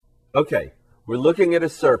Okay, we're looking at a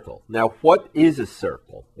circle. Now, what is a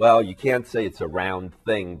circle? Well, you can't say it's a round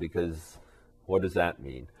thing because what does that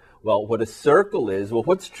mean? Well, what a circle is, well,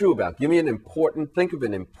 what's true about? Give me think of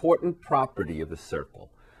an important property of a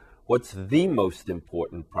circle. What's the most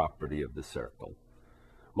important property of the circle?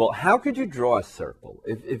 Well, how could you draw a circle?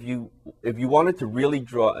 If you wanted to really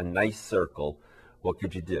draw a nice circle, what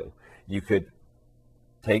could you do? You could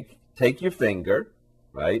take your finger,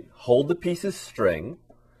 right? Hold a piece of string,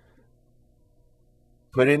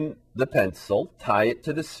 put in the pencil, tie it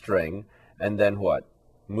to the string, and then what?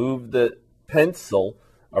 Move the pencil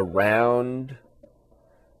around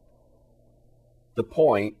the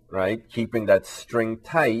point, right? Keeping that string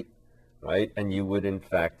tight, right? And you would in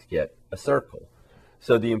fact get a circle.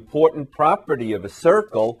 So the important property of a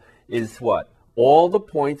circle is what? All the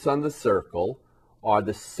points on the circle are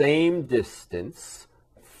the same distance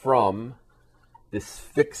from this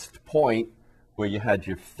fixed point where you had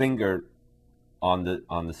your finger on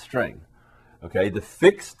the string. Okay, the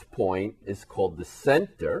fixed point is called the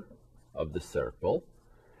center of the circle,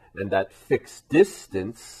 and that fixed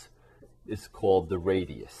distance is called the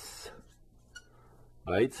radius.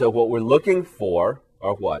 Right? So what we're looking for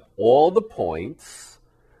are what? All the points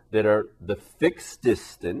that are the fixed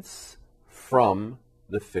distance from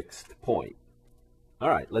the fixed point. All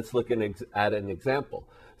right, let's look at an example.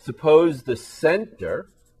 Suppose the center,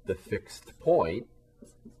 the fixed point,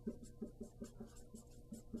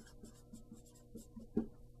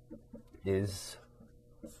 is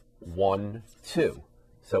 1, 2.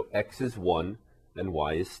 So x is 1 and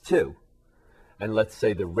y is 2. And let's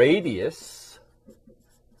say the radius,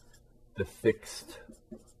 the fixed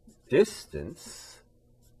distance,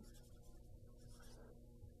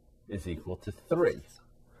 is equal to 3.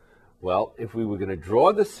 Well, if we were going to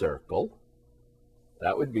draw the circle,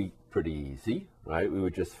 that would be pretty easy, right? We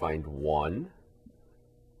would just find 1,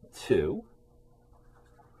 2.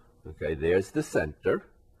 Okay, there's the center.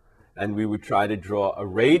 And we would try to draw a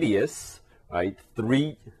radius, right?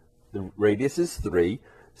 3, the radius is 3,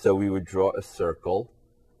 so we would draw a circle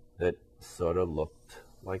that sort of looked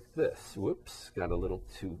like this. Whoops, got a little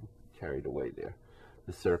too carried away there.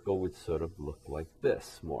 The circle would sort of look like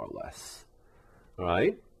this, more or less. All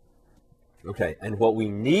right? Okay, and what we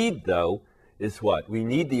need, though, is what? We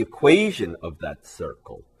need the equation of that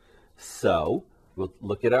circle. So we'll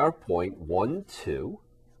look at our point 1, 2,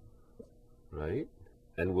 right?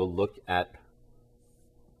 And we'll look at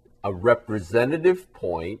a representative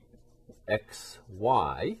point, x,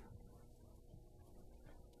 y.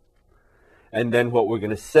 And then what we're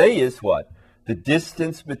going to say is what? The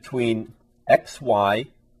distance between x, y,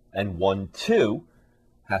 and 1, 2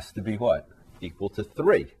 has to be what? Equal to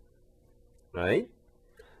 3, right?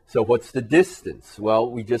 So what's the distance?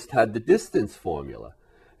 Well, we just had the distance formula.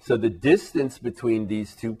 So the distance between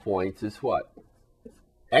these 2 points is what?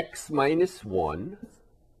 X minus 1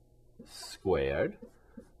 squared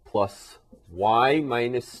plus y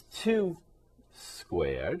minus 2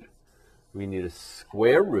 squared. We need a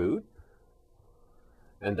square root,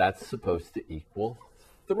 and that's supposed to equal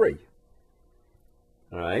 3.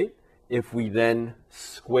 All right? If we then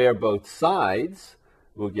square both sides,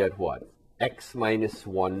 we'll get what? X minus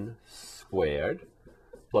 1 squared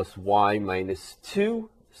plus y minus 2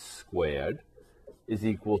 squared is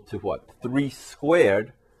equal to what? 3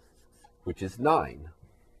 squared, which is 9.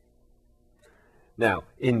 Now,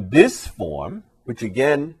 in this form, which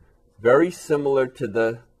again, very similar to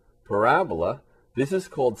the parabola, this is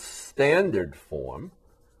called standard form,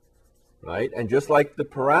 right? And just like the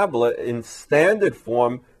parabola, in standard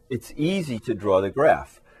form, it's easy to draw the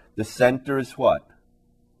graph. The center is what?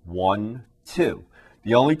 1, 2.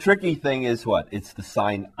 The only tricky thing is what? It's the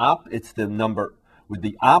sign it's the number with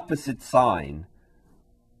the opposite sign.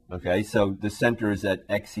 Okay, so the center is at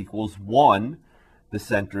x equals 1. The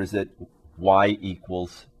center is at y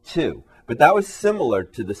equals 2. But that was similar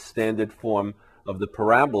to the standard form of the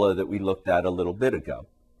parabola that we looked at a little bit ago.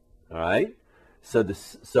 All right?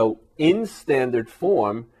 So in standard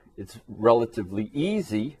form, it's relatively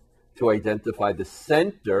easy to identify the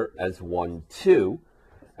center as 1, 2.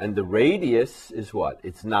 And the radius is what?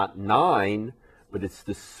 It's not 9, but it's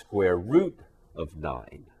the square root of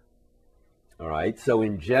 9. All right? So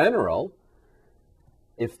in general,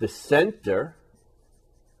 if the center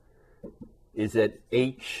is at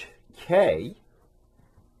HK,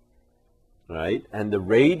 right, and the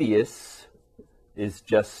radius is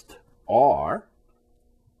just R,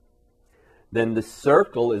 then the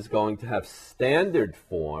circle is going to have standard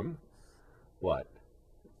form, what?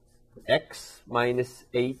 X minus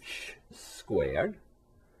h squared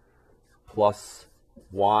plus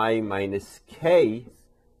y minus k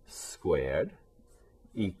squared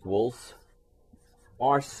equals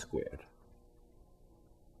r squared.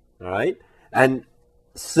 All right? And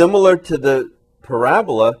similar to the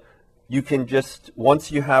parabola, you can just,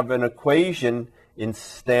 once you have an equation in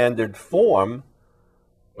standard form,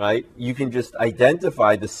 right, you can just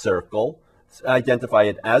identify the circle, identify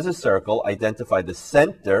it as a circle, identify the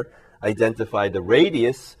center, identify the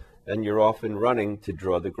radius, and you're off and running to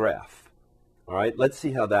draw the graph. All right, let's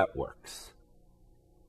see how that works.